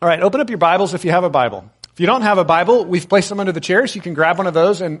All right, open up your Bibles if you have a Bible. If you don't have a Bible, we've placed them under the chairs. You can grab one of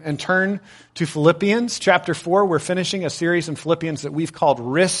those and turn to Philippians chapter 4. We're finishing a series in Philippians that we've called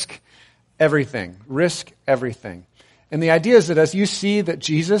Risk Everything. Risk Everything. And the idea is that as you see that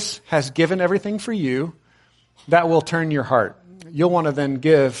Jesus has given everything for you, that will turn your heart. You'll want to then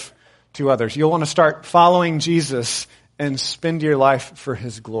give to others. You'll want to start following Jesus and spend your life for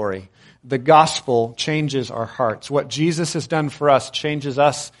His glory. The gospel changes our hearts. What Jesus has done for us changes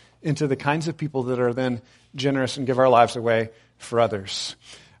us into the kinds of people that are then generous and give our lives away for others.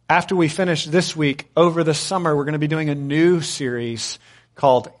 After we finish this week, over the summer, we're going to be doing a new series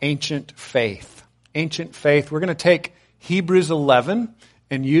called Ancient Faith. Ancient Faith. We're going to take Hebrews 11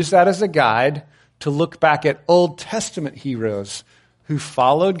 and use that as a guide to look back at Old Testament heroes who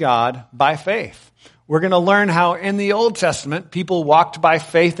followed God by faith. We're going to learn how in the Old Testament, people walked by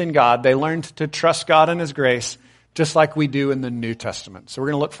faith in God. They learned to trust God and His grace, just like we do in the New Testament. So we're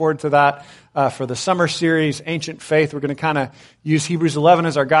going to look forward to that for the summer series, Ancient Faith. We're going to kind of use Hebrews 11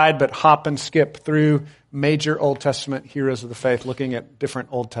 as our guide, but hop and skip through major Old Testament heroes of the faith, looking at different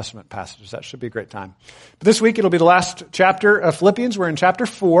Old Testament passages. That should be a great time. But this week, it'll be the last chapter of Philippians. We're in chapter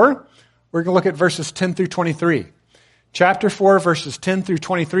 4. We're going to look at verses 10 through 23. Chapter 4, verses 10 through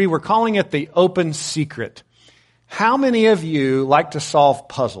 23, we're calling it the open secret. How many of you like to solve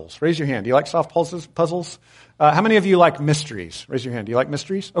puzzles? Raise your hand. Do you like to solve puzzles? How many of you like mysteries? Raise your hand. Do you like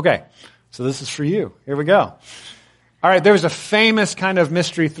mysteries? Okay, so this is for you. Here we go. All right, there was a famous kind of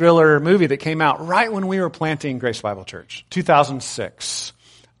mystery thriller movie that came out right when we were planting Grace Bible Church, 2006.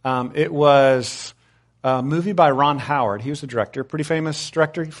 It was a movie by Ron Howard. He was the director, pretty famous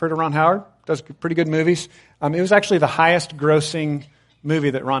director. You've heard of Ron Howard? Does pretty good movies. It was actually the highest grossing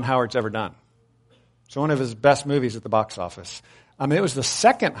movie that Ron Howard's ever done. So one of his best movies at the box office. It was the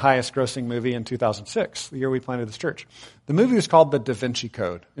second highest grossing movie in 2006, the year we planted this church. The movie was called The Da Vinci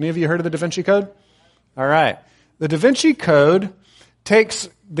Code. Any of you heard of the Da Vinci Code? All right. The Da Vinci Code takes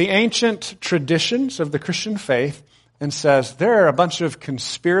the ancient traditions of the Christian faith and says there are a bunch of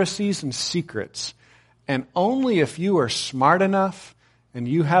conspiracies and secrets, and only if you are smart enough and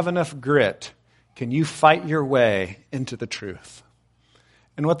you have enough grit can you fight your way into the truth.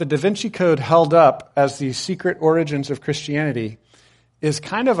 And what the Da Vinci Code held up as the secret origins of Christianity is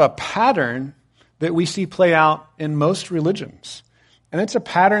kind of a pattern that we see play out in most religions. And it's a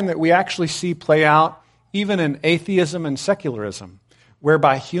pattern that we actually see play out even in atheism and secularism,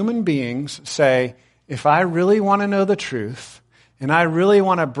 whereby human beings say, if I really want to know the truth and I really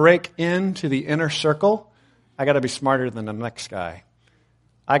want to break into the inner circle, I got to be smarter than the next guy.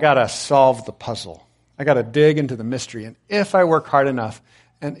 I got to solve the puzzle. I got to dig into the mystery. And if I work hard enough,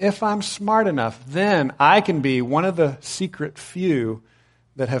 and if I'm smart enough, then I can be one of the secret few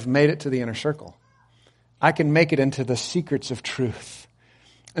that have made it to the inner circle. I can make it into the secrets of truth.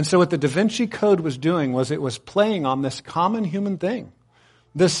 And so what the Da Vinci Code was doing was it was playing on this common human thing,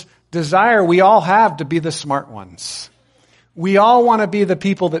 this desire we all have to be the smart ones. We all want to be the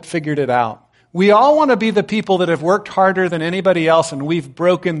people that figured it out. We all want to be the people that have worked harder than anybody else and we've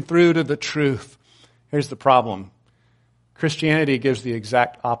broken through to the truth. Here's the problem. Christianity gives the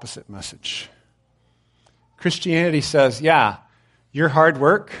exact opposite message. Christianity says, yeah, your hard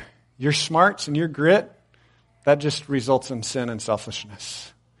work, your smarts, and your grit, that just results in sin and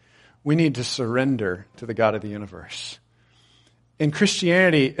selfishness. We need to surrender to the God of the universe. In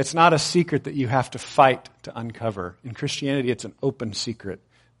Christianity, it's not a secret that you have to fight to uncover. In Christianity, it's an open secret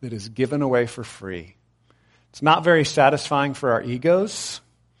that is given away for free. It's not very satisfying for our egos,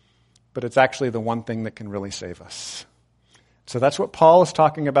 but it's actually the one thing that can really save us. So that's what Paul is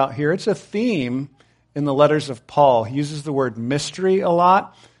talking about here. It's a theme in the letters of Paul. He uses the word mystery a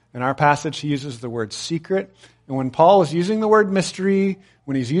lot. In our passage, he uses the word secret. And when Paul is using the word mystery,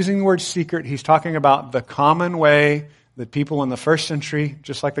 when he's using the word secret, he's talking about the common way that people in the first century,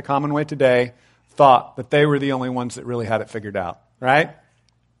 just like the common way today, thought that they were the only ones that really had it figured out, right?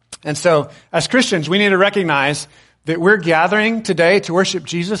 And so, as Christians, we need to recognize that we're gathering today to worship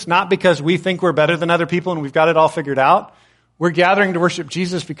Jesus, not because we think we're better than other people and we've got it all figured out. We're gathering to worship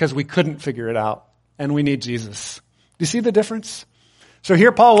Jesus because we couldn't figure it out, and we need Jesus. Do you see the difference? So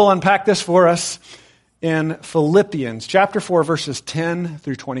here Paul will unpack this for us in Philippians chapter 4, verses 10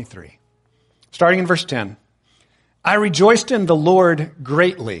 through 23. Starting in verse 10. I rejoiced in the Lord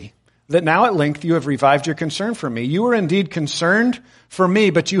greatly that now at length you have revived your concern for me. You were indeed concerned for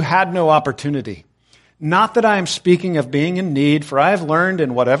me, but you had no opportunity. Not that I am speaking of being in need, for I have learned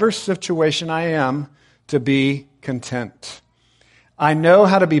in whatever situation I am to be content. I know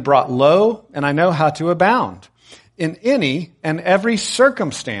how to be brought low, and I know how to abound. In any and every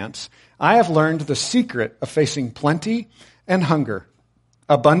circumstance, I have learned the secret of facing plenty and hunger,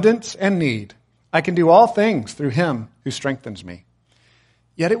 abundance and need. I can do all things through him who strengthens me.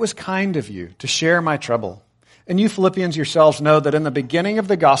 Yet it was kind of you to share my trouble. And you Philippians yourselves know that in the beginning of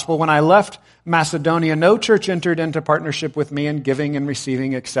the gospel, when I left Macedonia, no church entered into partnership with me in giving and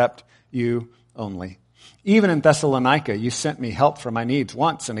receiving except you only. Even in Thessalonica, you sent me help for my needs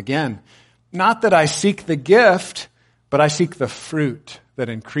once and again. Not that I seek the gift, but I seek the fruit that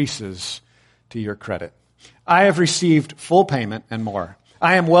increases to your credit. I have received full payment and more.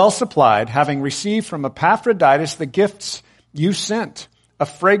 I am well supplied, having received from Epaphroditus the gifts you sent, a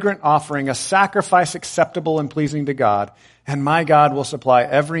fragrant offering, a sacrifice acceptable and pleasing to God. And my God will supply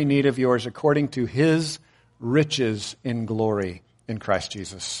every need of yours according to his riches in glory in Christ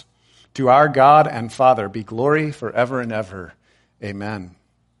Jesus. To our God and Father be glory forever and ever. Amen.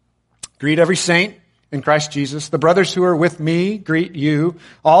 Greet every saint in Christ Jesus. The brothers who are with me greet you.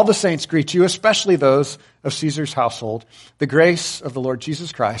 All the saints greet you, especially those of Caesar's household. The grace of the Lord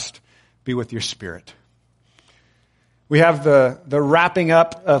Jesus Christ be with your spirit. We have the wrapping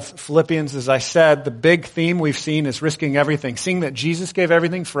up of Philippians. As I said, the big theme we've seen is risking everything. Seeing that Jesus gave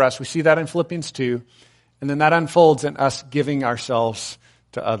everything for us. We see that in Philippians 2. And then that unfolds in us giving ourselves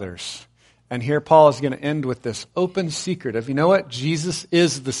to others. And here Paul is going to end with this open secret of, you know what? Jesus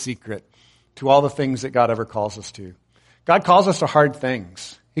is the secret to all the things that God ever calls us to. God calls us to hard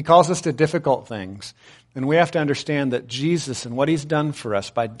things. He calls us to difficult things. And we have to understand that Jesus and what he's done for us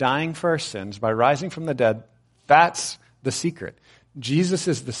by dying for our sins, by rising from the dead, that's the secret. Jesus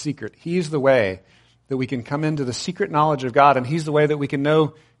is the secret. He's the way that we can come into the secret knowledge of God, and he's the way that we can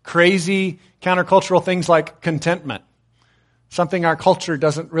know crazy countercultural things like contentment. Something our culture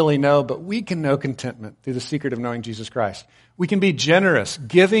doesn't really know, but we can know contentment through the secret of knowing Jesus Christ. We can be generous,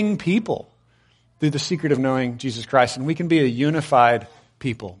 giving people through the secret of knowing Jesus Christ, and we can be a unified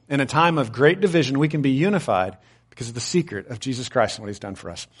people. In a time of great division, we can be unified because of the secret of Jesus Christ and what he's done for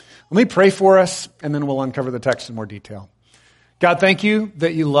us. Let me pray for us, and then we'll uncover the text in more detail. God, thank you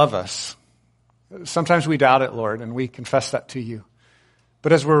that you love us. Sometimes we doubt it, Lord, and we confess that to you.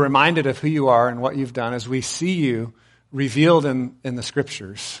 But as we're reminded of who you are and what you've done, as we see you revealed in the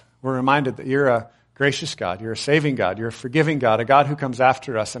scriptures, we're reminded that you're a gracious God, you're a saving God, you're a forgiving God, a God who comes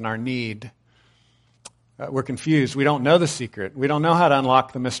after us in our need. We're confused. We don't know the secret. We don't know how to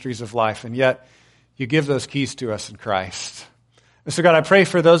unlock the mysteries of life, and yet you give those keys to us in Christ. And so God, I pray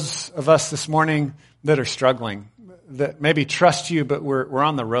for those of us this morning that are struggling, that maybe trust you, but we're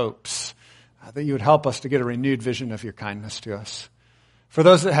on the ropes, that you would help us to get a renewed vision of your kindness to us. For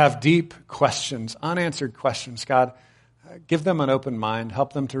those that have deep questions, unanswered questions, God, give them an open mind.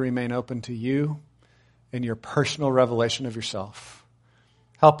 Help them to remain open to you and your personal revelation of yourself.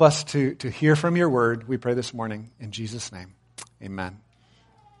 Help us to hear from your word, we pray this morning. In Jesus' name, amen.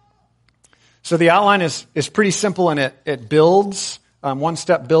 So the outline is pretty simple, and it builds. One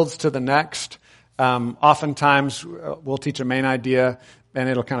step builds to the next. Oftentimes, we'll teach a main idea, and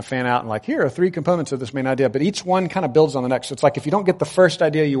it'll kind of fan out and like, here are 3 components of this main idea, but each one kind of builds on the next. So it's like if you don't get the first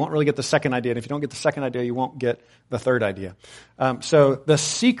idea, you won't really get the second idea, and if you don't get the second idea, you won't get the third idea. So the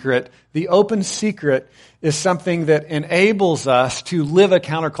secret, the open secret, is something that enables us to live a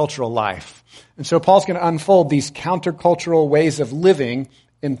countercultural life. And so Paul's going to unfold these countercultural ways of living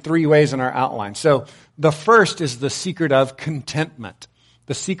in 3 ways in our outline. So the first is the secret of contentment.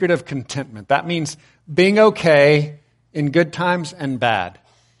 The secret of contentment. That means being okay in good times and bad.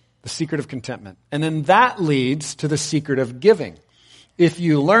 The secret of contentment. And then that leads to the secret of giving. If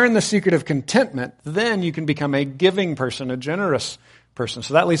you learn the secret of contentment, then you can become a giving person, a generous person.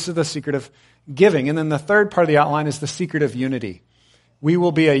 So that leads to the secret of giving. And then the third part of the outline is the secret of unity. We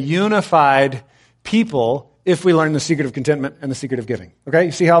will be a unified people if we learn the secret of contentment and the secret of giving. Okay,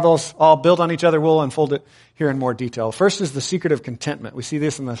 you see how those all build on each other? We'll unfold it here in more detail. First is the secret of contentment. We see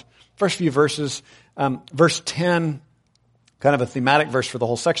this in the first few verses. Verse 10, kind of a thematic verse for the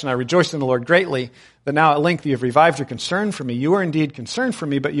whole section. I rejoice in the Lord greatly that now at length you have revived your concern for me. You were indeed concerned for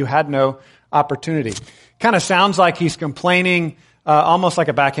me, but you had no opportunity. Kind of sounds like he's complaining, almost like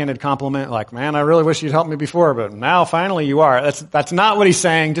a backhanded compliment, like, man, I really wish you'd helped me before, but now finally you are. That's not what he's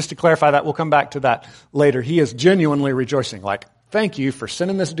saying. Just to clarify that, we'll come back to that later. He is genuinely rejoicing, like, thank you for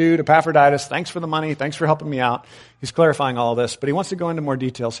sending this dude, Epaphroditus. Thanks for the money. Thanks for helping me out. He's clarifying all this, but he wants to go into more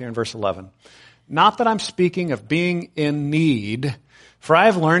details here in verse 11. Not that I'm speaking of being in need, for I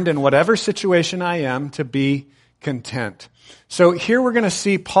have learned in whatever situation I am to be content. So here we're going to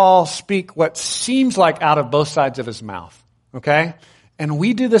see Paul speak what seems like out of both sides of his mouth. Okay? And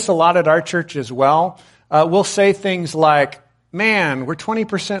we do this a lot at our church as well. We'll say things like, man, we're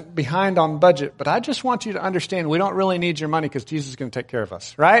 20% behind on budget, but I just want you to understand we don't really need your money because Jesus is going to take care of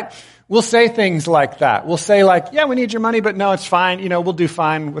us, right? We'll say things like that. We'll say like, yeah, we need your money, but no, it's fine. We'll do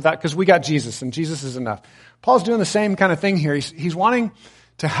fine with that because we got Jesus and Jesus is enough. Paul's doing the same kind of thing here. He's wanting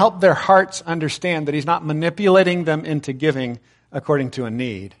to help their hearts understand that he's not manipulating them into giving according to a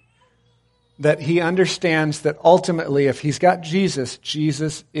need. That he understands that ultimately if he's got Jesus,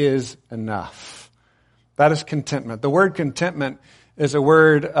 Jesus is enough. That is contentment. The word contentment is a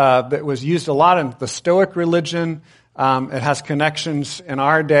word that was used a lot in the Stoic religion. It has connections in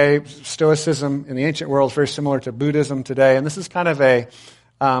our day. Stoicism in the ancient world is very similar to Buddhism today. And this is kind of a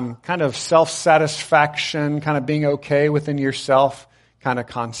kind of self-satisfaction, kind of being okay within yourself kind of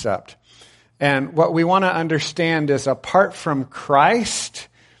concept. And what we want to understand is apart from Christ,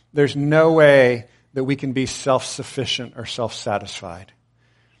 there's no way that we can be self-sufficient or self-satisfied.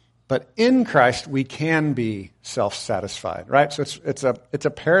 But in Christ, we can be self-satisfied, right? So it's a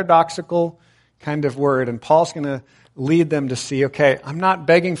paradoxical kind of word. And Paul's going to lead them to see, okay, I'm not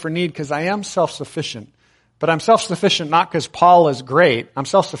begging for need because I am self-sufficient. But I'm self-sufficient not because Paul is great. I'm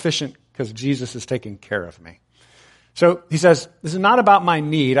self-sufficient because Jesus is taking care of me. So he says, this is not about my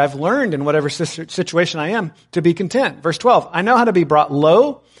need. I've learned in whatever situation I am to be content. Verse 12, I know how to be brought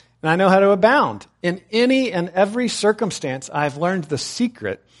low and I know how to abound. In any and every circumstance, I've learned the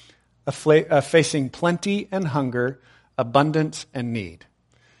secret of facing plenty and hunger, abundance and need.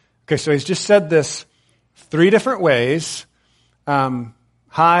 Okay, so he's just said this 3 different ways.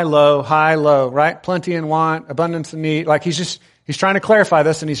 High, low, right? Plenty and want, abundance and need. Like he's trying to clarify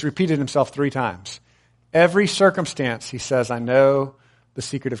this and he's repeated himself 3 times. Every circumstance, he says, I know the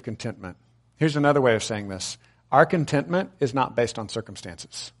secret of contentment. Here's another way of saying this. Our contentment is not based on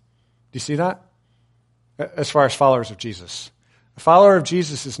circumstances. Do you see that? As far as followers of Jesus. A follower of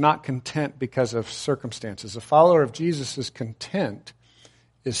Jesus is not content because of circumstances. A follower of Jesus is content,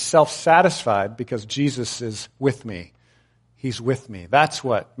 is self-satisfied because Jesus is with me. He's with me. That's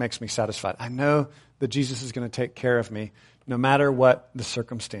what makes me satisfied. I know that Jesus is going to take care of me no matter what the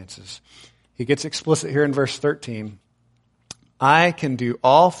circumstances. He gets explicit here in verse 13. I can do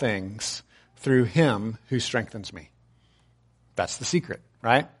all things through him who strengthens me. That's the secret,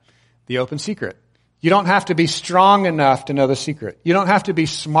 right? The open secret. You don't have to be strong enough to know the secret. You don't have to be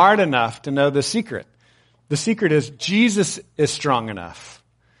smart enough to know the secret. The secret is Jesus is strong enough.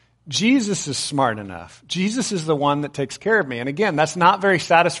 Jesus is smart enough. Jesus is the one that takes care of me. And again, that's not very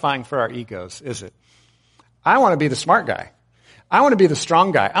satisfying for our egos, is it? I want to be the smart guy. I want to be the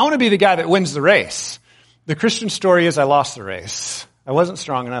strong guy. I want to be the guy that wins the race. The Christian story is I lost the race. I wasn't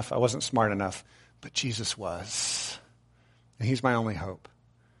strong enough. I wasn't smart enough. But Jesus was. And he's my only hope.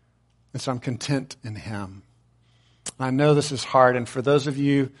 And so I'm content in him. I know this is hard. And for those of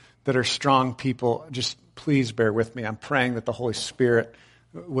you that are strong people, just please bear with me. I'm praying that the Holy Spirit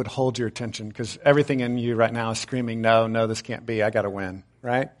would hold your attention because everything in you right now is screaming, no, this can't be. I got to win,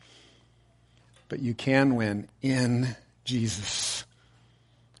 right? But you can win in Jesus.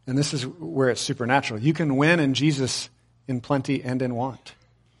 And this is where it's supernatural. You can win in Jesus in plenty and in want.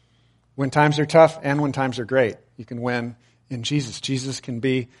 When times are tough and when times are great, you can win in Jesus. Jesus can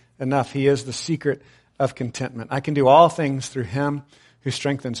be enough. He is the secret of contentment. I can do all things through him who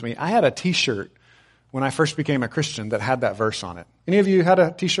strengthens me. I had a t-shirt when I first became a Christian that had that verse on it. Any of you had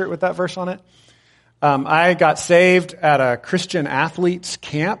a t-shirt with that verse on it? I got saved at a Christian athletes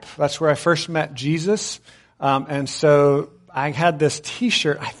camp. That's where I first met Jesus. And so I had this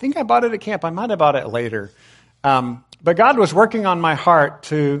t-shirt. I think I bought it at camp. I might have bought it later. But God was working on my heart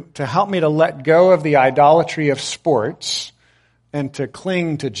to help me to let go of the idolatry of sports and to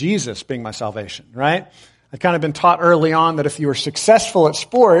cling to Jesus being my salvation, right? I'd kind of been taught early on that if you were successful at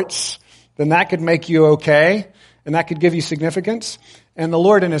sports, then that could make you okay, and that could give you significance. And the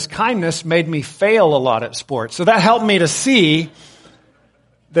Lord in his kindness made me fail a lot at sports. So that helped me to see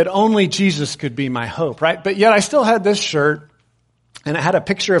that only Jesus could be my hope, right? But yet I still had this shirt, and it had a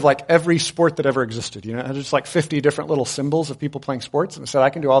picture of like every sport that ever existed. You know, it had just like 50 different little symbols of people playing sports, and it said, I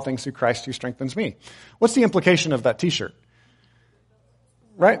can do all things through Christ who strengthens me. What's the implication of that t-shirt?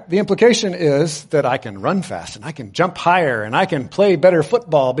 Right? The implication is that I can run fast and I can jump higher and I can play better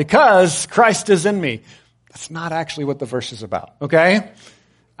football because Christ is in me. That's not actually what the verse is about, okay?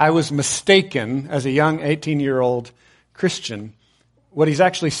 I was mistaken as a young 18-year-old Christian. What he's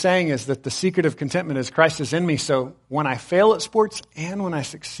actually saying is that the secret of contentment is Christ is in me. So when I fail at sports and when I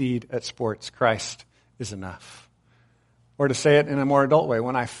succeed at sports, Christ is enough. Or to say it in a more adult way,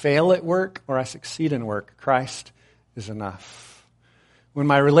 when I fail at work or I succeed in work, Christ is enough. When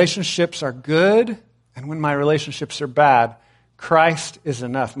my relationships are good and when my relationships are bad, Christ is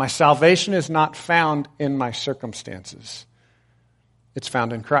enough. My salvation is not found in my circumstances. It's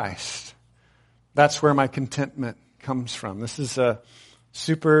found in Christ. That's where my contentment comes from. This is a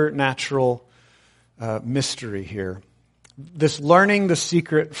supernatural mystery here. This learning the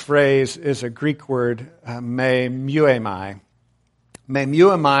secret phrase is a Greek word, me muemai. Me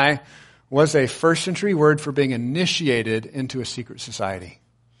muemai was a first century word for being initiated into a secret society.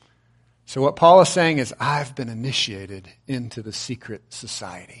 So what Paul is saying is, I've been initiated into the secret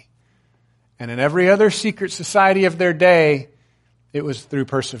society. And in every other secret society of their day, it was through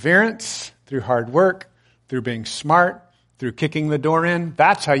perseverance, through hard work, through being smart, through kicking the door in.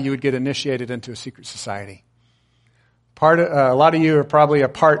 That's how you would get initiated into a secret society. A lot of you are probably a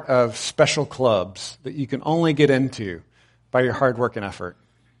part of special clubs that you can only get into by your hard work and effort.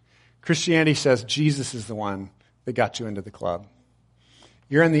 Christianity says Jesus is the one that got you into the club.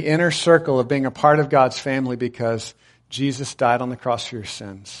 You're in the inner circle of being a part of God's family because Jesus died on the cross for your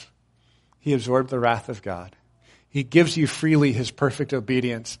sins. He absorbed the wrath of God. He gives you freely his perfect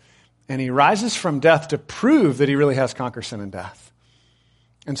obedience. And he rises from death to prove that he really has conquered sin and death.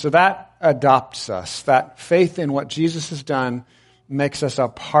 And so that adopts us. That faith in what Jesus has done makes us a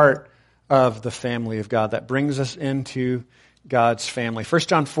part of the family of God. That brings us into God's family. 1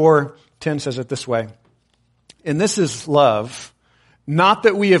 John 4:10 says it this way. And this is love, not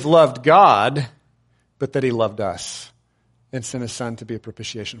that we have loved God, but that he loved us and sent his son to be a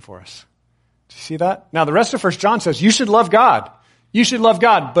propitiation for us. Do you see that? Now the rest of 1 John says you should love God. You should love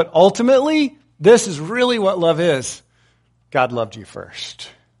God. But ultimately, this is really what love is. God loved you first.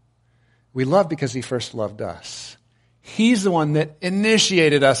 We love because he first loved us. He's the one that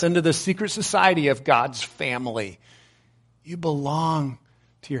initiated us into the secret society of God's family. You belong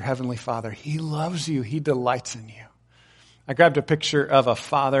to your heavenly Father. He loves you. He delights in you. I grabbed a picture of a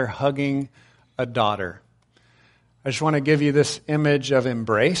father hugging a daughter. I just want to give you this image of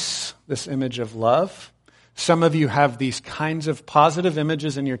embrace, this image of love. Some of you have these kinds of positive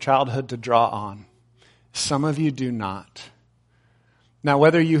images in your childhood to draw on. Some of you do not. Now,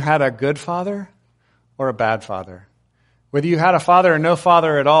 whether you had a good father or a bad father, whether you had a father or no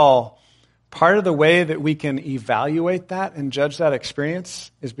father at all, part of the way that we can evaluate that and judge that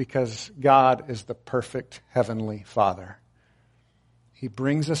experience is because God is the perfect heavenly Father. He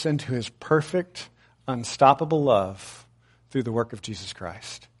brings us into his perfect, unstoppable love through the work of Jesus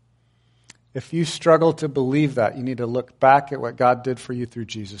Christ. If you struggle to believe that, you need to look back at what God did for you through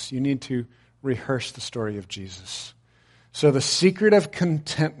Jesus. You need to rehearse the story of Jesus. So the secret of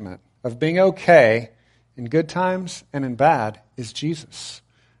contentment, of being okay in good times and in bad, is Jesus,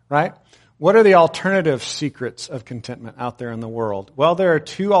 right? What are the alternative secrets of contentment out there in the world? Well, there are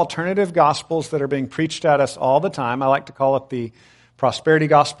two alternative gospels that are being preached at us all the time. I like to call it the prosperity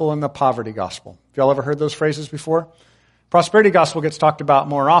gospel and the poverty gospel. Have y'all ever heard those phrases before? Prosperity gospel gets talked about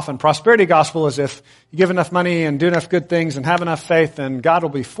more often. Prosperity gospel is if you give enough money and do enough good things and have enough faith, then God will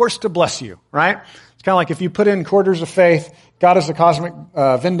be forced to bless you, right? It's kind of like if you put in quarters of faith, God is a cosmic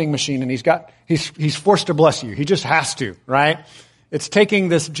vending machine and he's forced to bless you. He just has to, right? It's taking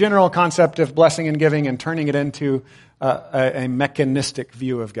this general concept of blessing and giving and turning it into a mechanistic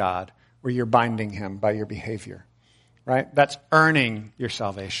view of God where you're binding him by your behavior, right? That's earning your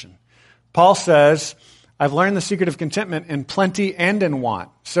salvation. Paul says, I've learned the secret of contentment in plenty and in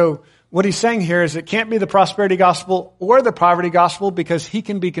want. So what he's saying here is it can't be the prosperity gospel or the poverty gospel because he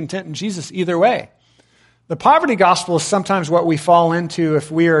can be content in Jesus either way. The poverty gospel is sometimes what we fall into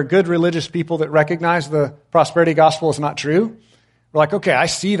if we are good religious people that recognize the prosperity gospel is not true. We're like, okay, I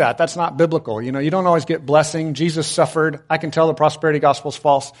see that. That's not biblical. You don't always get blessing. Jesus suffered. I can tell the prosperity gospel is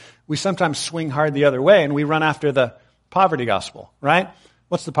false. We sometimes swing hard the other way and we run after the poverty gospel, right?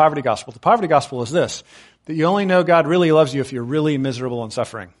 What's the poverty gospel? The poverty gospel is this, that you only know God really loves you if you're really miserable and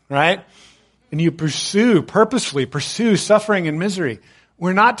suffering, right? And you purposefully pursue suffering and misery.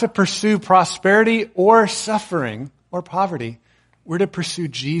 We're not to pursue prosperity or suffering or poverty. We're to pursue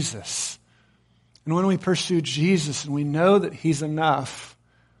Jesus. And when we pursue Jesus and we know that he's enough,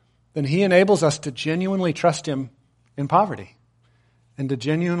 then he enables us to genuinely trust him in poverty and to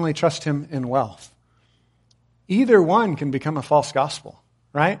genuinely trust him in wealth. Either one can become a false gospel,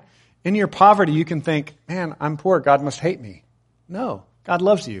 right? In your poverty, you can think, man, I'm poor. God must hate me. No, God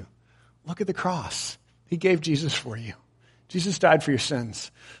loves you. Look at the cross. He gave Jesus for you. Jesus died for your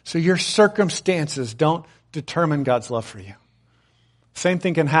sins. So your circumstances don't determine God's love for you. Same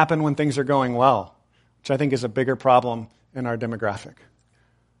thing can happen when things are going well, which I think is a bigger problem in our demographic.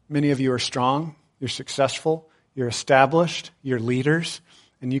 Many of you are strong, you're successful, you're established, you're leaders,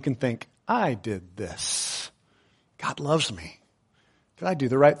 and you can think, I did this. God loves me. Did I do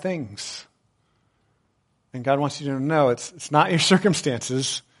the right things? And God wants you to know it's not your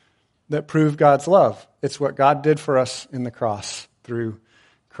circumstances that prove God's love. It's what God did for us in the cross through through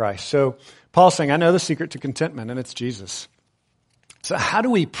Christ. So Paul's saying, I know the secret to contentment, and it's Jesus. So how do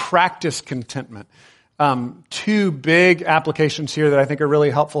we practice contentment? Two big applications here that I think are really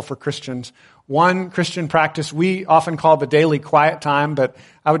helpful for Christians. One Christian practice we often call the daily quiet time, but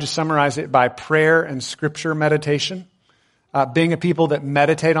I would just summarize it by prayer and scripture meditation. Being a people that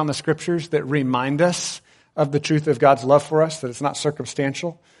meditate on the scriptures, that remind us of the truth of God's love for us, that it's not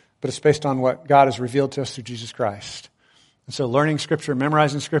circumstantial, but it's based on what God has revealed to us through Jesus Christ. And so learning scripture,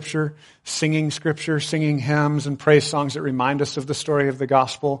 memorizing scripture, singing hymns and praise songs that remind us of the story of the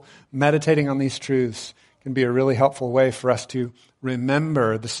gospel, meditating on these truths can be a really helpful way for us to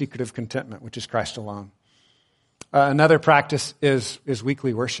remember the secret of contentment, which is Christ alone. Another practice is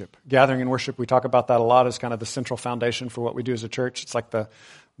weekly worship. Gathering in worship, we talk about that a lot as kind of the central foundation for what we do as a church. It's like the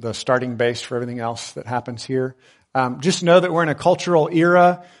starting base for everything else that happens here. Just know that we're in a cultural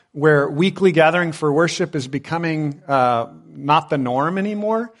era where weekly gathering for worship is becoming not the norm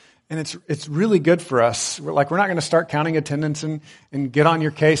anymore. And it's really good for us. We're not going to start counting attendance and get on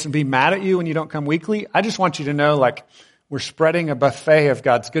your case and be mad at you when you don't come weekly. I just want you to know, we're spreading a buffet of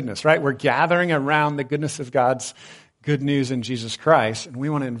God's goodness, right? We're gathering around the goodness of God's good news in Jesus Christ, and we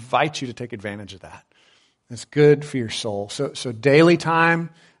want to invite you to take advantage of that. It's good for your soul. So daily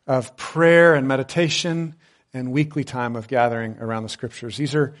time of prayer and meditation and weekly time of gathering around the scriptures.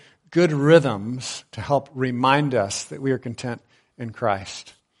 These are good rhythms to help remind us that we are content in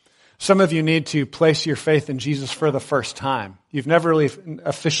Christ. Some of you need to place your faith in Jesus for the first time. You've never really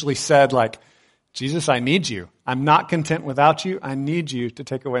officially said, Jesus, I need you. I'm not content without you. I need you to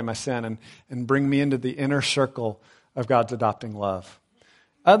take away my sin and bring me into the inner circle of God's adopting love.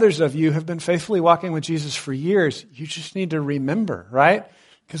 Others of you have been faithfully walking with Jesus for years. You just need to remember, right?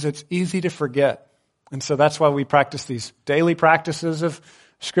 Because it's easy to forget. And so that's why we practice these daily practices of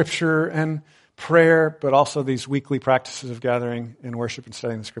scripture and prayer, but also these weekly practices of gathering in worship and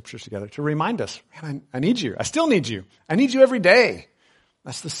studying the scriptures together to remind us, man, I need you. I still need you. I need you every day.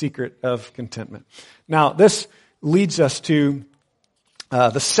 That's the secret of contentment. Now, this leads us to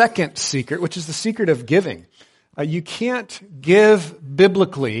the second secret, which is the secret of giving. You can't give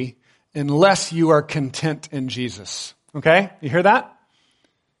biblically unless you are content in Jesus. Okay? You hear that?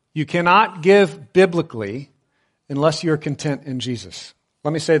 You cannot give biblically unless you are content in Jesus.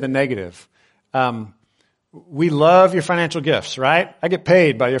 Let me say the negative. We love your financial gifts, right? I get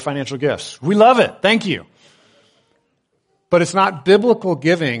paid by your financial gifts. We love it. Thank you. But it's not biblical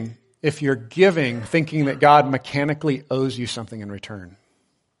giving if you're giving thinking that God mechanically owes you something in return.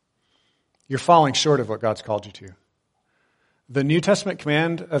 You're falling short of what God's called you to. The New Testament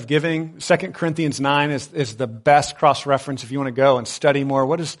command of giving, 2 Corinthians 9 is the best cross-reference if you want to go and study more.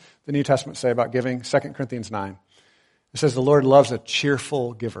 What does the New Testament say about giving? 2 Corinthians 9. It says the Lord loves a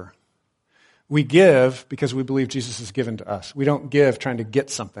cheerful giver. We give because we believe Jesus has given to us. We don't give trying to get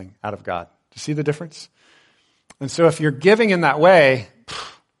something out of God. Do you see the difference? And so if you're giving in that way,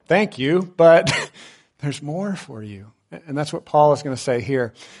 thank you, but there's more for you. And that's what Paul is going to say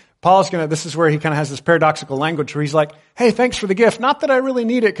here. This is where he kind of has this paradoxical language where he's like, hey, thanks for the gift. Not that I really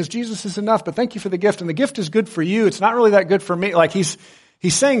need it because Jesus is enough, but thank you for the gift. And the gift is good for you. It's not really that good for me.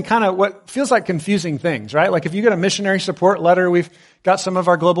 He's saying kind of what feels like confusing things, right? If you get a missionary support letter, we've got some of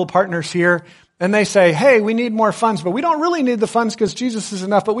our global partners here, and they say, hey, we need more funds, but we don't really need the funds because Jesus is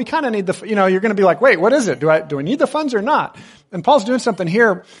enough, but we kind of need you're going to be like, wait, what is it? Do I need the funds or not? And Paul's doing something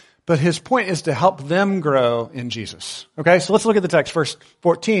here, but his point is to help them grow in Jesus. Okay, so let's look at the text, verse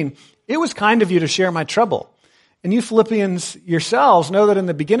 14. It was kind of you to share my trouble. And you Philippians yourselves know that in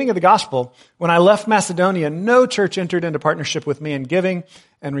the beginning of the gospel, when I left Macedonia, no church entered into partnership with me in giving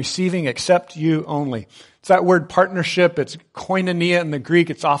and receiving except you only. It's that word partnership. It's koinonia in the Greek.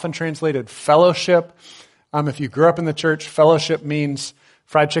 It's often translated fellowship. If you grew up in the church, fellowship means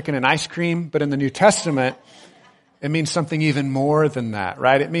fried chicken and ice cream. But in the New Testament, it means something even more than that,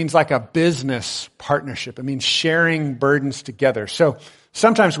 right? It means like a business partnership. It means sharing burdens together. So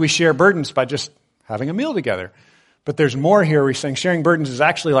sometimes we share burdens by just having a meal together. But there's more here. We're saying sharing burdens is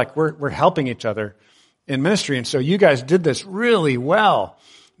actually like we're helping each other in ministry. And so you guys did this really well.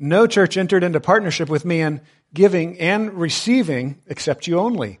 No church entered into partnership with me in giving and receiving except you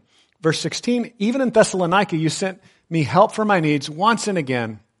only. Verse 16, even in Thessalonica, you sent me help for my needs once and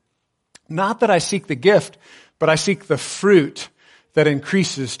again. Not that I seek the gift, but I seek the fruit that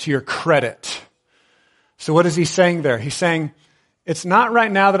increases to your credit. So what is he saying there? He's saying, it's not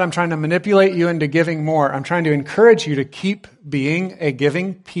right now that I'm trying to manipulate you into giving more. I'm trying to encourage you to keep being a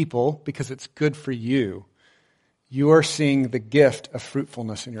giving people because it's good for you. You are seeing the gift of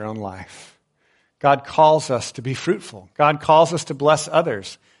fruitfulness in your own life. God calls us to be fruitful. God calls us to bless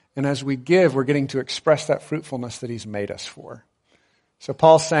others. And as we give, we're getting to express that fruitfulness that he's made us for. So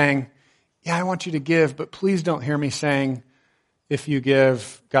Paul's saying, yeah, I want you to give, but please don't hear me saying, if you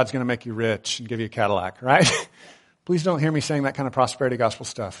give, God's going to make you rich and give you a Cadillac, right? Please don't hear me saying that kind of prosperity gospel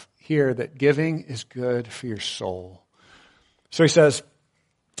stuff. Hear that giving is good for your soul. So he says,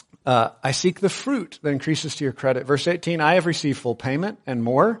 I seek the fruit that increases to your credit. Verse 18, I have received full payment and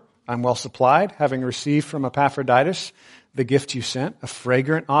more. I'm well supplied, having received from Epaphroditus the gift you sent, a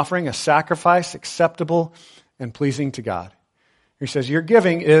fragrant offering, a sacrifice acceptable and pleasing to God. He says, your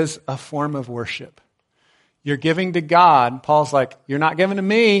giving is a form of worship. You're giving to God. Paul's like, you're not giving to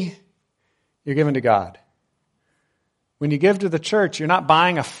me, you're giving to God. When you give to the church, you're not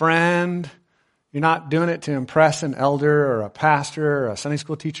buying a friend. You're not doing it to impress an elder or a pastor or a Sunday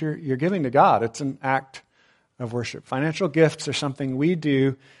school teacher. You're giving to God. It's an act of worship. Financial gifts are something we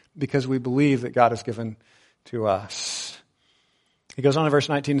do because we believe that God has given to us. He goes on in verse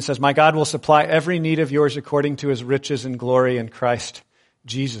 19 and says, my God will supply every need of yours according to his riches and glory in Christ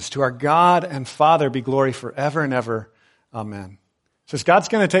Jesus. To our God and Father be glory forever and ever. Amen. It says God's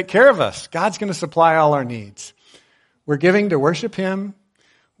going to take care of us. God's going to supply all our needs. We're giving to worship him.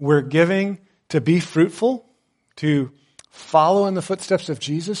 We're giving to be fruitful, to follow in the footsteps of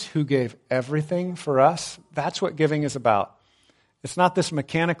Jesus who gave everything for us. That's what giving is about. It's not this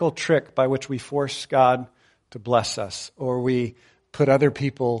mechanical trick by which we force God to bless us or we put other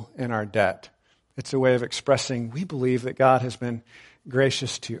people in our debt. It's a way of expressing we believe that God has been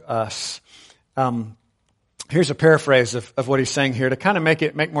gracious to us. Here's a paraphrase of what he's saying here to kind of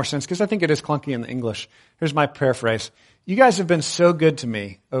make more sense, because I think it is clunky in the English. Here's my paraphrase. You guys have been so good to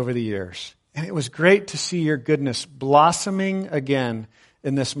me over the years, and it was great to see your goodness blossoming again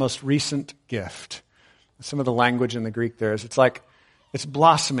in this most recent gift. Some of the language in the Greek there is, it's like, it's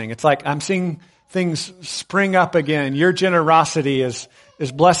blossoming. It's like I'm seeing things spring up again. Your generosity is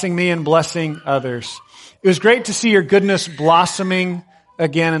blessing me and blessing others. It was great to see your goodness blossoming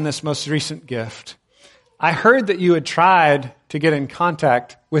again in this most recent gift. I heard that you had tried to get in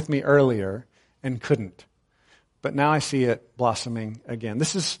contact with me earlier and couldn't. But now I see it blossoming again.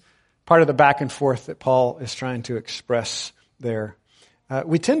 This is part of the back and forth that Paul is trying to express there.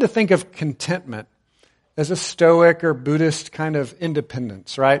 We tend to think of contentment as a Stoic or Buddhist kind of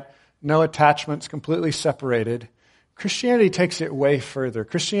independence, right? No attachments, completely separated. Christianity takes it way further.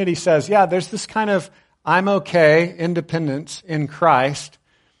 Christianity says, yeah, there's this kind of I'm okay independence in Christ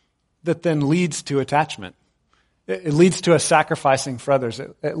that then leads to attachment. It leads to us sacrificing for others.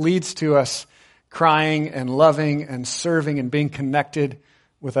 It leads to us crying and loving and serving and being connected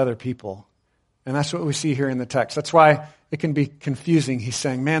with other people. And that's what we see here in the text. That's why it can be confusing. He's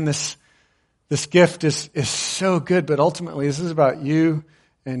saying, man, this gift is so good, but ultimately this is about you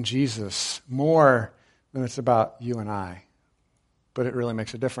and Jesus more than it's about you and I. But it really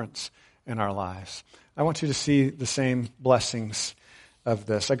makes a difference in our lives. I want you to see the same blessings of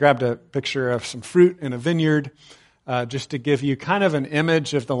this. I grabbed a picture of some fruit in a vineyard just to give you kind of an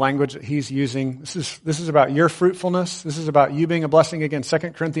image of the language that he's using. This is about your fruitfulness. This is about you being a blessing. Again, 2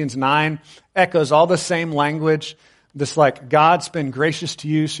 Corinthians 9 echoes all the same language. This like God's been gracious to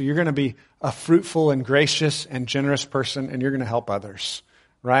you, so you're going to be a fruitful and gracious and generous person, and you're going to help others,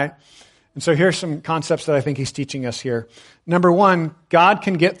 right? And so here's some concepts that I think he's teaching us here. Number one, God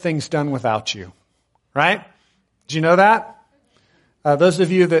can get things done without you, right? Did you know that? Those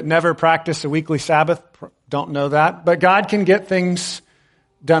of you that never practice a weekly Sabbath don't know that, but God can get things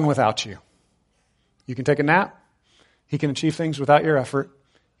done without you. You can take a nap. He can achieve things without your effort.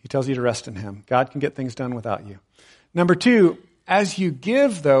 He tells you to rest in him. God can get things done without you. Number two, as you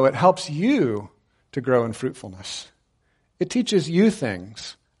give, though, it helps you to grow in fruitfulness. It teaches you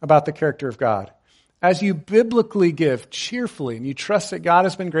things about the character of God. As you biblically give cheerfully and you trust that God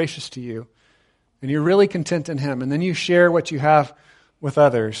has been gracious to you and you're really content in him, and then you share what you have with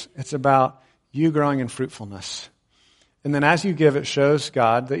others, it's about you growing in fruitfulness. And then as you give, it shows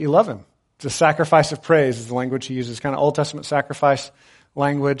God that you love him. It's a sacrifice of praise is the language he uses, kind of Old Testament sacrifice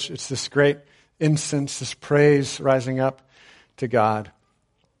language. It's this great incense, this praise rising up to God.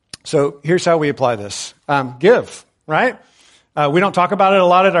 So here's how we apply this. Give, right? We don't talk about it a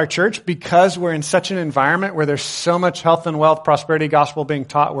lot at our church because we're in such an environment where there's so much health and wealth, prosperity gospel being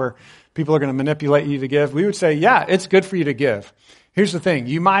taught where people are going to manipulate you to give. We would say, yeah, it's good for you to give. Here's the thing.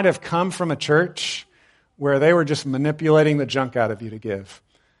 You might have come from a church where they were just manipulating the junk out of you to give.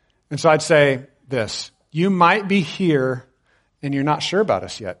 And so I'd say this. You might be here and you're not sure about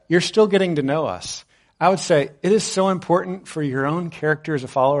us yet. You're still getting to know us. I would say it is so important for your own character as a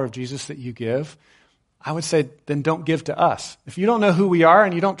follower of Jesus that you give. I would say, then don't give to us. If you don't know who we are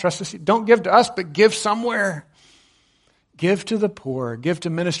and you don't trust us, don't give to us, but give somewhere. Give to the poor. Give to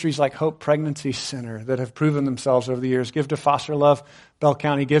ministries like Hope Pregnancy Center that have proven themselves over the years. Give to Foster Love Bell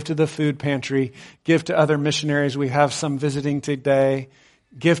County. Give to the food pantry. Give to other missionaries. We have some visiting today.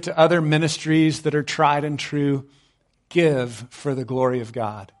 Give to other ministries that are tried and true. Give for the glory of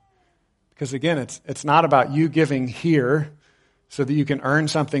God. Because again, it's not about you giving here so that you can earn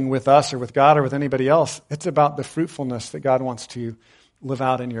something with us or with God or with anybody else. It's about the fruitfulness that God wants to live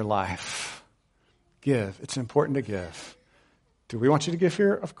out in your life. Give. It's important to give. Do we want you to give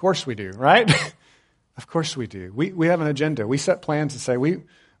here? Of course we do, right? Of course we do. We have an agenda. We set plans and say we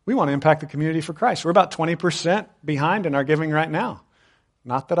want to impact the community for Christ. We're about 20% behind in our giving right now.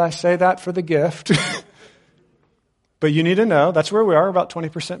 Not that I say that for the gift. But you need to know that's where we are, about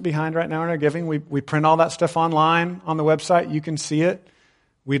 20% behind right now in our giving. We print all that stuff online on the website. You can see it.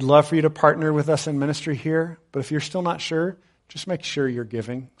 We'd love for you to partner with us in ministry here. But if you're still not sure, just make sure you're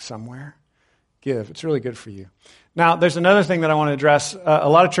giving somewhere. Give. It's really good for you. Now, there's another thing that I want to address. A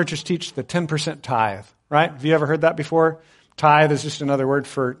lot of churches teach the 10% tithe, right? Have you ever heard that before? Tithe is just another word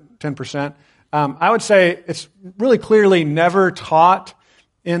for 10%. I would say it's really clearly never taught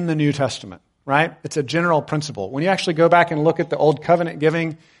in the New Testament, right? It's a general principle. When you actually go back and look at the Old Covenant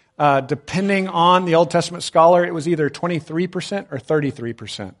giving, depending on the Old Testament scholar, it was either 23% or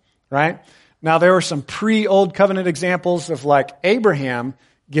 33%, right? Now, there were some pre-Old Covenant examples of like Abraham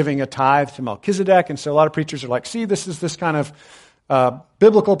giving a tithe to Melchizedek. And so a lot of preachers are like, see, this is this kind of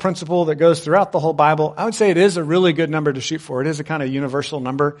biblical principle that goes throughout the whole Bible. I would say it is a really good number to shoot for. It is a kind of universal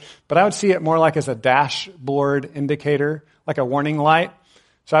number, but I would see it more like as a dashboard indicator, like a warning light.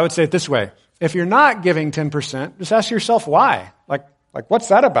 So I would say it this way. If you're not giving 10%, just ask yourself why. Like what's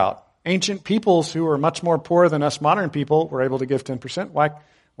that about? Ancient peoples who are much more poor than us modern people were able to give 10%.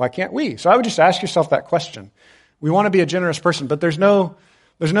 Why can't we? So I would just ask yourself that question. We want to be a generous person, but there's no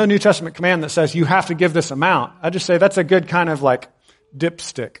New Testament command that says you have to give this amount. I just say that's a good kind of like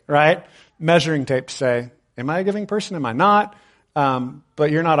dipstick, right? Measuring tape to say, am I a giving person? Am I not?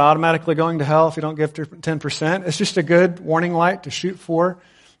 But you're not automatically going to hell if you don't give 10%. It's just a good warning light to shoot for.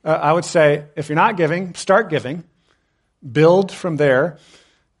 I would say if you're not giving, start giving. Build from there.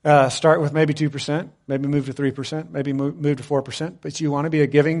 Start with maybe 2%, maybe move to 3%, maybe move to 4%. But you want to be a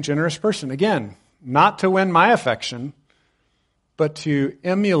giving, generous person. Again, not to win my affection, but to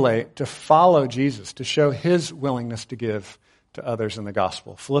emulate, to follow Jesus, to show his willingness to give to others in the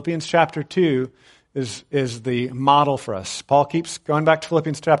gospel. Philippians chapter 2 is the model for us. Paul keeps going back to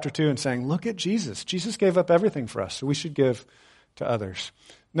Philippians chapter 2 and saying, look at Jesus. Jesus gave up everything for us, so we should give to others.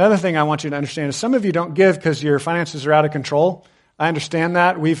 Another thing I want you to understand is some of you don't give because your finances are out of control. I understand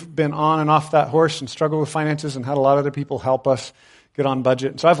that. We've been on and off that horse and struggled with finances and had a lot of other people help us get on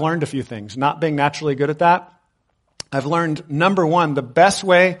budget. And so I've learned a few things, not being naturally good at that. I've learned, number one, the best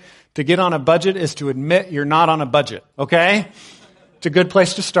way to get on a budget is to admit you're not on a budget, okay? It's a good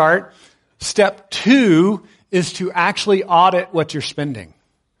place to start. Step 2 is to actually audit what you're spending.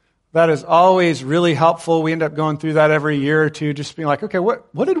 That is always really helpful. We end up going through that every year or two, just being like, okay,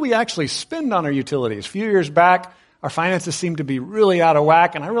 what did we actually spend on our utilities? A few years back, our finances seemed to be really out of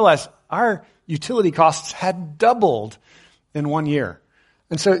whack, and I realized our utility costs had doubled in 1 year.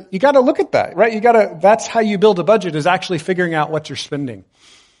 And so you got to look at that, right? That's how you build a budget, is actually figuring out what you're spending.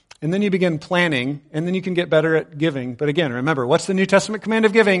 And then you begin planning, and then you can get better at giving. But again, remember, what's the New Testament command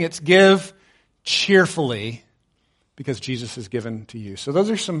of giving? It's give cheerfully because Jesus has given to you. So those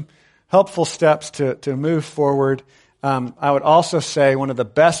are some helpful steps to move forward. I would also say one of the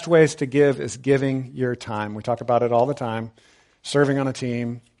best ways to give is giving your time. We talk about it all the time. Serving on a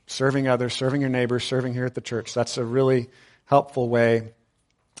team, serving others, serving your neighbors, serving here at the church. That's a really helpful way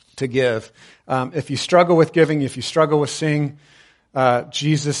to give. If you struggle with giving, if you struggle with seeing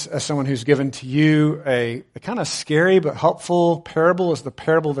Jesus as someone who's given to you, a kind of scary but helpful parable is the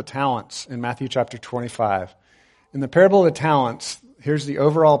parable of the talents in Matthew chapter 25. In the parable of the talents, here's the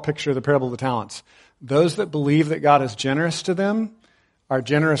overall picture of the parable of the talents. Those that believe that God is generous to them are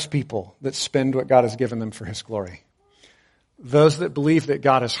generous people that spend what God has given them for his glory. Those that believe that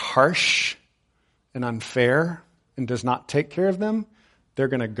God is harsh and unfair and does not take care of them, they're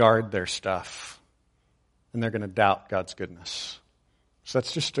going to guard their stuff and they're going to doubt God's goodness. So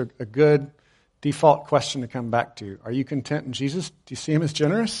that's just a good default question to come back to. Are you content in Jesus? Do you see him as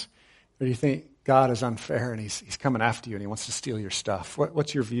generous? Or do you think God is unfair and he's coming after you and he wants to steal your stuff?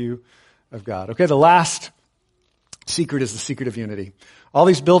 What's your view of God? Okay, the last secret is the secret of unity. All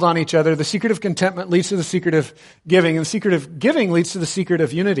these build on each other. The secret of contentment leads to the secret of giving, and the secret of giving leads to the secret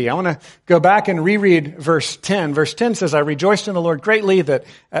of unity. I want to go back and reread verse 10. Verse 10 says, I rejoiced in the Lord greatly that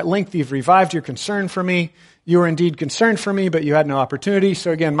at length you've revived your concern for me. You were indeed concerned for me, but you had no opportunity.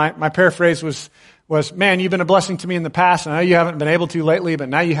 So again, my paraphrase was was, man, you've been a blessing to me in the past, and I know you haven't been able to lately, but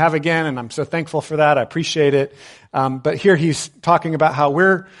now you have again, and I'm so thankful for that. I appreciate it. But here he's talking about how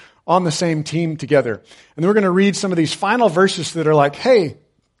we're on the same team together. And then we're going to read some of these final verses that are like, hey,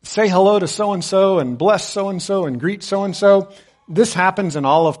 say hello to so-and-so, and bless so-and-so, and greet so-and-so. This happens in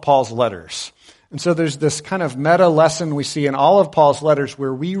all of Paul's letters. And so there's this kind of meta lesson we see in all of Paul's letters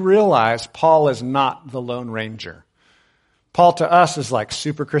where we realize Paul is not the Lone Ranger. Paul to us is like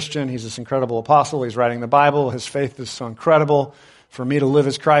super Christian. He's this incredible apostle. He's writing the Bible. His faith is so incredible. For me to live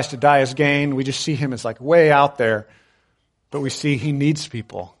as Christ, to die as gain. We just see him as like way out there. But we see he needs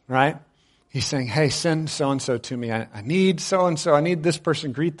people, right? He's saying, hey, send so-and-so to me. I need so-and-so. I need this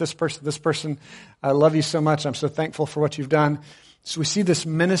person. Greet this person, this person. I love you so much. I'm so thankful for what you've done. So we see this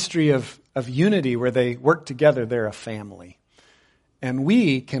ministry of unity where they work together. They're a family. And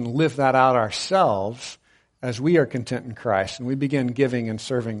we can live that out ourselves as we are content in Christ and we begin giving and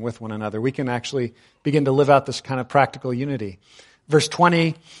serving with one another. We can actually begin to live out this kind of practical unity. Verse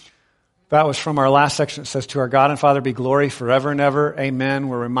 20, that was from our last section. It says, to our God and Father be glory forever and ever. Amen.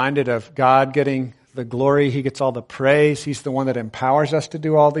 We're reminded of God getting the glory. He gets all the praise. He's the one that empowers us to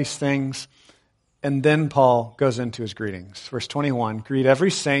do all these things. And then Paul goes into his greetings. Verse 21, greet every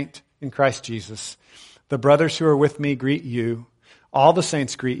saint in Christ Jesus. The brothers who are with me greet you. All the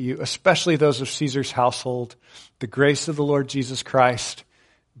saints greet you, especially those of Caesar's household. The grace of the Lord Jesus Christ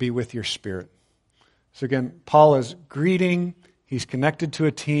be with your spirit. So again, Paul is greeting. He's connected to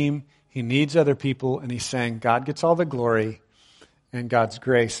a team. He needs other people, and he's saying God gets all the glory, and God's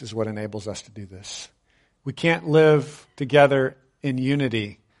grace is what enables us to do this. We can't live together in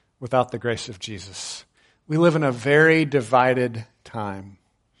unity without the grace of Jesus. We live in a very divided time.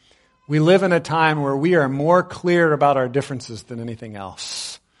 We live in a time where we are more clear about our differences than anything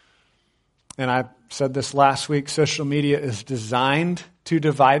else. And I said this last week, social media is designed to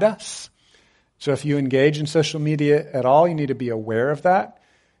divide us. So if you engage in social media at all, you need to be aware of that.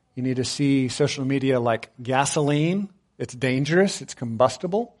 You need to see social media like gasoline. It's dangerous, it's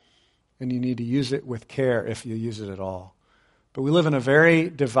combustible, and you need to use it with care if you use it at all. But we live in a very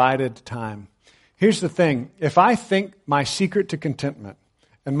divided time. Here's the thing. If I think my secret to contentment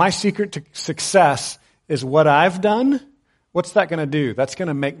and my secret to success is what I've done, what's that going to do? That's going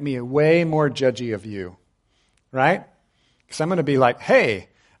to make me way more judgy of you, right? Because I'm going to be like, hey,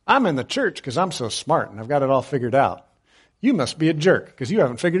 I'm in the church because I'm so smart and I've got it all figured out. You must be a jerk because you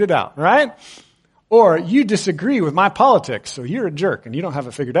haven't figured it out, right? Or you disagree with my politics, so you're a jerk and you don't have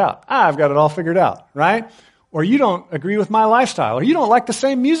it figured out. I've got it all figured out, right? Or you don't agree with my lifestyle, or you don't like the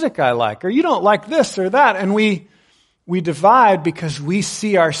same music I like, or you don't like this or that. And we divide because we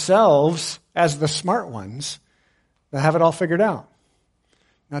see ourselves as the smart ones that have it all figured out.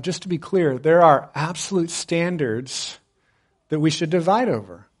 Now, just to be clear, there are absolute standards that we should divide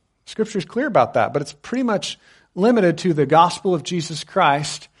over. Scripture is clear about that, but it's pretty much limited to the gospel of Jesus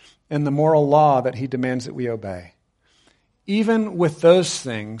Christ and the moral law that he demands that we obey. Even with those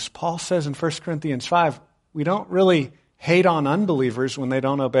things, Paul says in 1 Corinthians 5, we don't really hate on unbelievers when they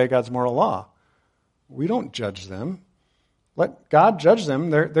don't obey God's moral law. We don't judge them. Let God judge them.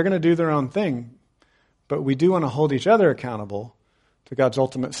 They're going to do their own thing. But we do want to hold each other accountable to God's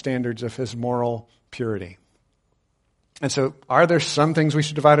ultimate standards of his moral purity. And so, are there some things we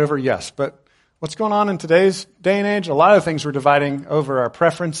should divide over? Yes. But what's going on in today's day and age? A lot of things we're dividing over our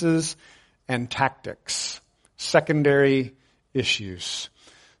preferences and tactics, secondary issues.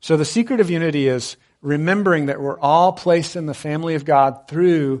 So the secret of unity is remembering that we're all placed in the family of God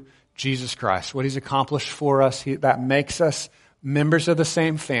through Jesus Christ, what he's accomplished for us. That makes us members of the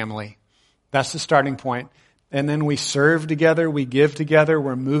same family. That's the starting point. And then we serve together, we give together,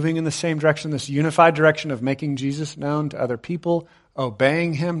 we're moving in the same direction, this unified direction of making Jesus known to other people,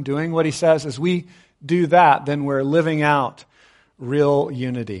 obeying him, doing what he says. As we do that, then we're living out real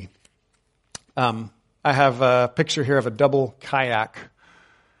unity. I have a picture here of a double kayak.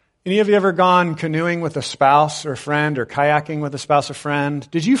 Any of you ever gone canoeing with a spouse or a friend, or kayaking with a spouse or friend?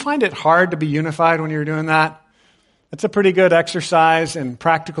 Did you find it hard to be unified when you were doing that? It's a pretty good exercise in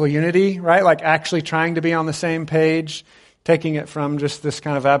practical unity, right? Like actually trying to be on the same page, taking it from just this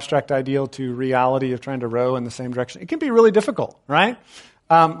kind of abstract ideal to reality of trying to row in the same direction. It can be really difficult, right?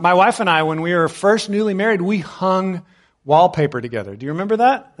 My wife and I, when we were first newly married, we hung wallpaper together. Do you remember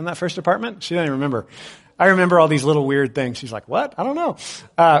that in that first apartment? She doesn't even remember. I remember all these little weird things. She's like, what? I don't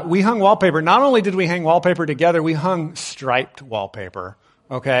know. We hung wallpaper. Not only did we hang wallpaper together, we hung striped wallpaper,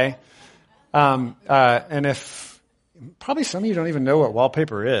 okay? And if, probably some of you don't even know what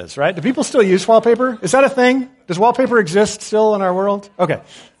wallpaper is, right? Do people still use wallpaper? Is that a thing? Does wallpaper exist still in our world? Okay.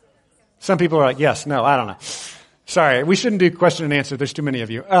 Some people are like, yes, no, I don't know. Sorry, we shouldn't do question and answer. There's too many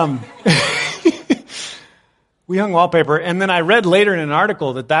of you. We hung wallpaper, and then I read later in an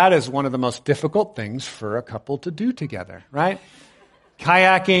article that is one of the most difficult things for a couple to do together, right?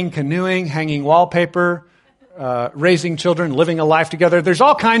 Kayaking, canoeing, hanging wallpaper, raising children, living a life together. There's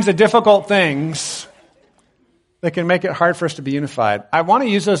all kinds of difficult things that can make it hard for us to be unified. I want to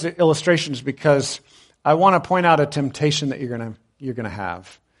use those illustrations because I want to point out a temptation that you're going to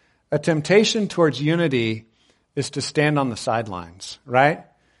have. A temptation towards unity is to stand on the sidelines, right?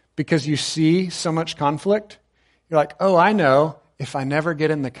 Because you see so much conflict. You're like, oh, I know, if I never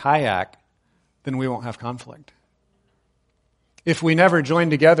get in the kayak, then we won't have conflict. If we never join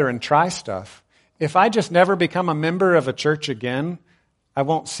together and try stuff, if I just never become a member of a church again, I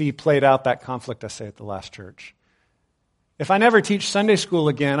won't see played out that conflict I say at the last church. If I never teach Sunday school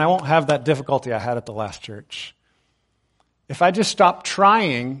again, I won't have that difficulty I had at the last church. If I just stop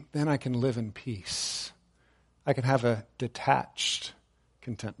trying, then I can live in peace. I can have a detached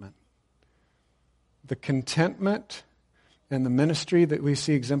contentment. The contentment and the ministry that we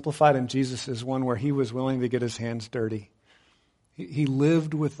see exemplified in Jesus is one where he was willing to get his hands dirty. He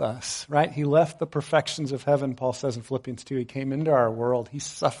lived with us, right? He left the perfections of heaven, Paul says in Philippians 2. He came into our world. He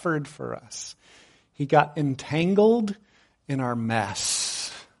suffered for us. He got entangled in our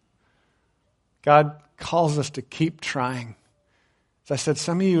mess. God calls us to keep trying. As I said,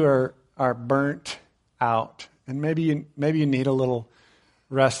 some of you are burnt out, and maybe you need a little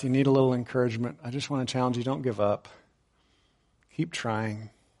rest. You need a little encouragement. I just want to challenge you, don't give up. Keep trying.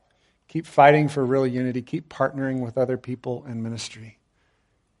 Keep fighting for real unity. Keep partnering with other people in ministry.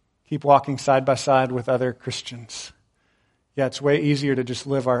 Keep walking side by side with other Christians. Yeah, it's way easier to just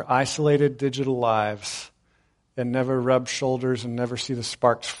live our isolated digital lives and never rub shoulders and never see the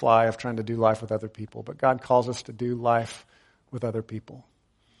sparks fly of trying to do life with other people. But God calls us to do life with other people.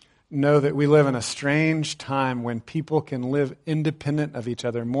 Know that we live in a strange time when people can live independent of each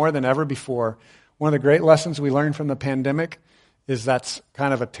other more than ever before. One of the great lessons we learned from the pandemic is that's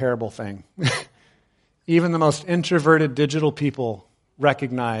kind of a terrible thing. Even the most introverted digital people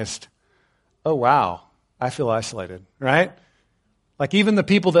recognized, oh wow, I feel isolated, right? Like even the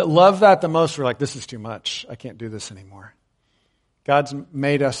people that love that the most were like, this is too much. I can't do this anymore. God's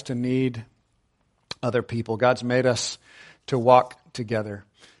made us to need other people. God's made us to walk together.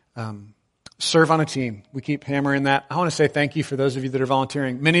 Serve on a team. We keep hammering that. I want to say thank you for those of you that are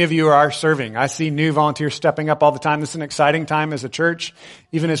volunteering. Many of you are serving. I see new volunteers stepping up all the time. This is an exciting time as a church,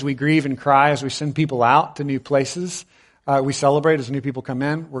 even as we grieve and cry, as we send people out to new places. We celebrate as new people come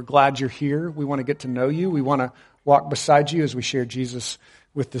in. We're glad you're here. We want to get to know you. We want to walk beside you as we share Jesus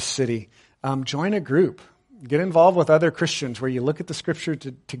with this city. Join a group. Get involved with other Christians where you look at the scripture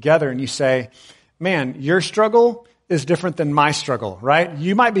together and you say, man, your struggle is different than my struggle, right?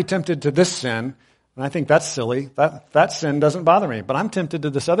 You might be tempted to this sin, and I think that's silly. That sin doesn't bother me, but I'm tempted to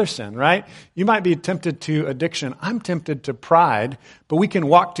this other sin, right? You might be tempted to addiction. I'm tempted to pride, but we can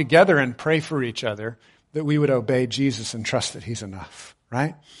walk together and pray for each other that we would obey Jesus and trust that he's enough,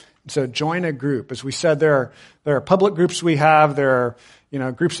 right? So join a group. As we said, there are public groups we have. There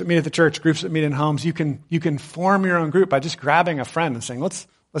are, groups that meet at the church, groups that meet in homes. You can form your own group by just grabbing a friend and saying, let's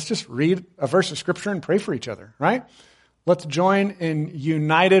just read a verse of scripture and pray for each other, right? Let's join in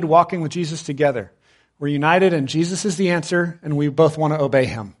united walking with Jesus together. We're united and Jesus is the answer and we both want to obey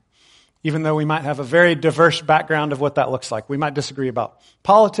him. Even though we might have a very diverse background of what that looks like. We might disagree about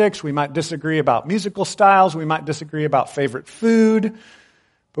politics. We might disagree about musical styles. We might disagree about favorite food.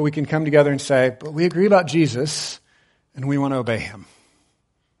 But we can come together and say, but we agree about Jesus and we want to obey him.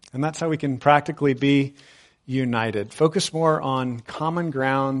 And that's how we can practically be united. Focus more on common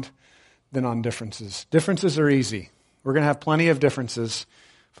ground than on differences. Differences are easy. We're going to have plenty of differences.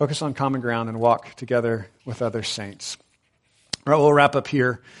 Focus on common ground and walk together with other saints. All right, we'll wrap up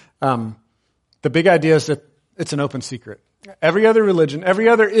here. The big idea is that it's an open secret. Every other religion, every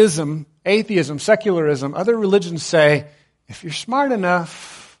other ism, atheism, secularism, other religions say, if you're smart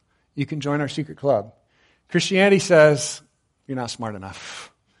enough, you can join our secret club. Christianity says, you're not smart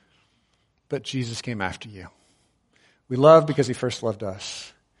enough. But Jesus came after you. We love because he first loved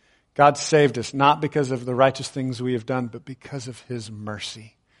us. God saved us not because of the righteous things we have done, but because of his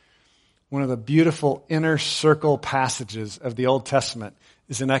mercy. One of the beautiful inner circle passages of the Old Testament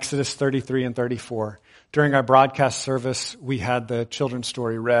is in Exodus 33 and 34. During our broadcast service, we had the children's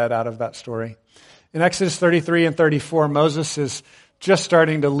story read out of that story. In Exodus 33 and 34, Moses is just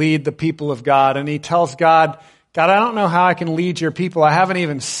starting to lead the people of God, and he tells God, I don't know how I can lead your people. I haven't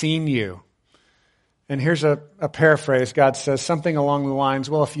even seen you. And here's a paraphrase. God says something along the lines,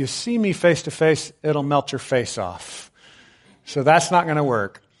 well, if you see me face to face, it'll melt your face off. So that's not going to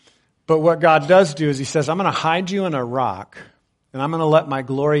work. But what God does do is he says, I'm going to hide you in a rock, and I'm going to let my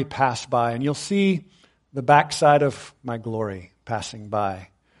glory pass by, and you'll see the backside of my glory passing by.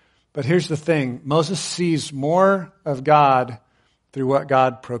 But here's the thing. Moses sees more of God through what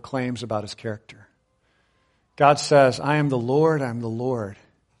God proclaims about his character. God says, I am the Lord, I am the Lord.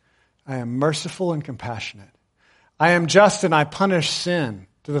 I am merciful and compassionate. I am just and I punish sin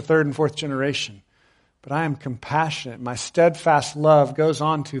to the third and fourth generation. But I am compassionate. My steadfast love goes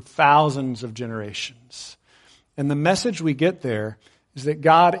on to thousands of generations. And the message we get there is that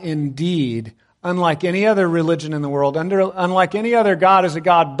God indeed, unlike any other religion in the world, unlike any other God, is a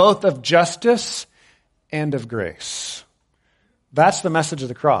God both of justice and of grace. That's the message of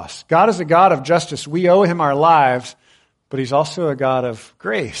the cross. God is a God of justice. We owe him our lives, but he's also a God of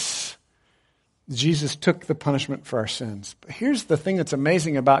grace. Jesus took the punishment for our sins. But here's the thing that's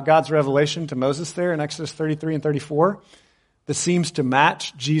amazing about God's revelation to Moses there in Exodus 33 and 34 that seems to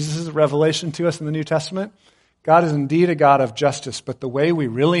match Jesus' revelation to us in the New Testament. God is indeed a God of justice, but the way we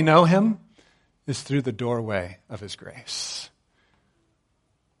really know him is through the doorway of his grace.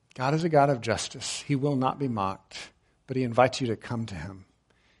 God is a God of justice. He will not be mocked, but he invites you to come to him.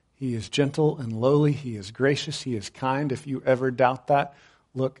 He is gentle and lowly. He is gracious. He is kind. If you ever doubt that,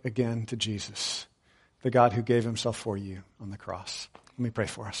 look again to Jesus, the God who gave himself for you on the cross. Let me pray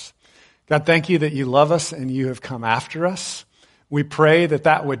for us. God, thank you that you love us and you have come after us. We pray that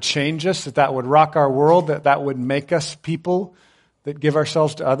that would change us, that that would rock our world, that that would make us people that give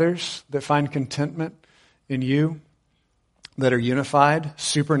ourselves to others, that find contentment in you, that are unified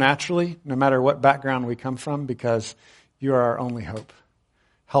supernaturally, no matter what background we come from, because you are our only hope.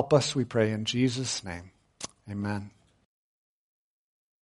 Help us, we pray, in Jesus' name. Amen.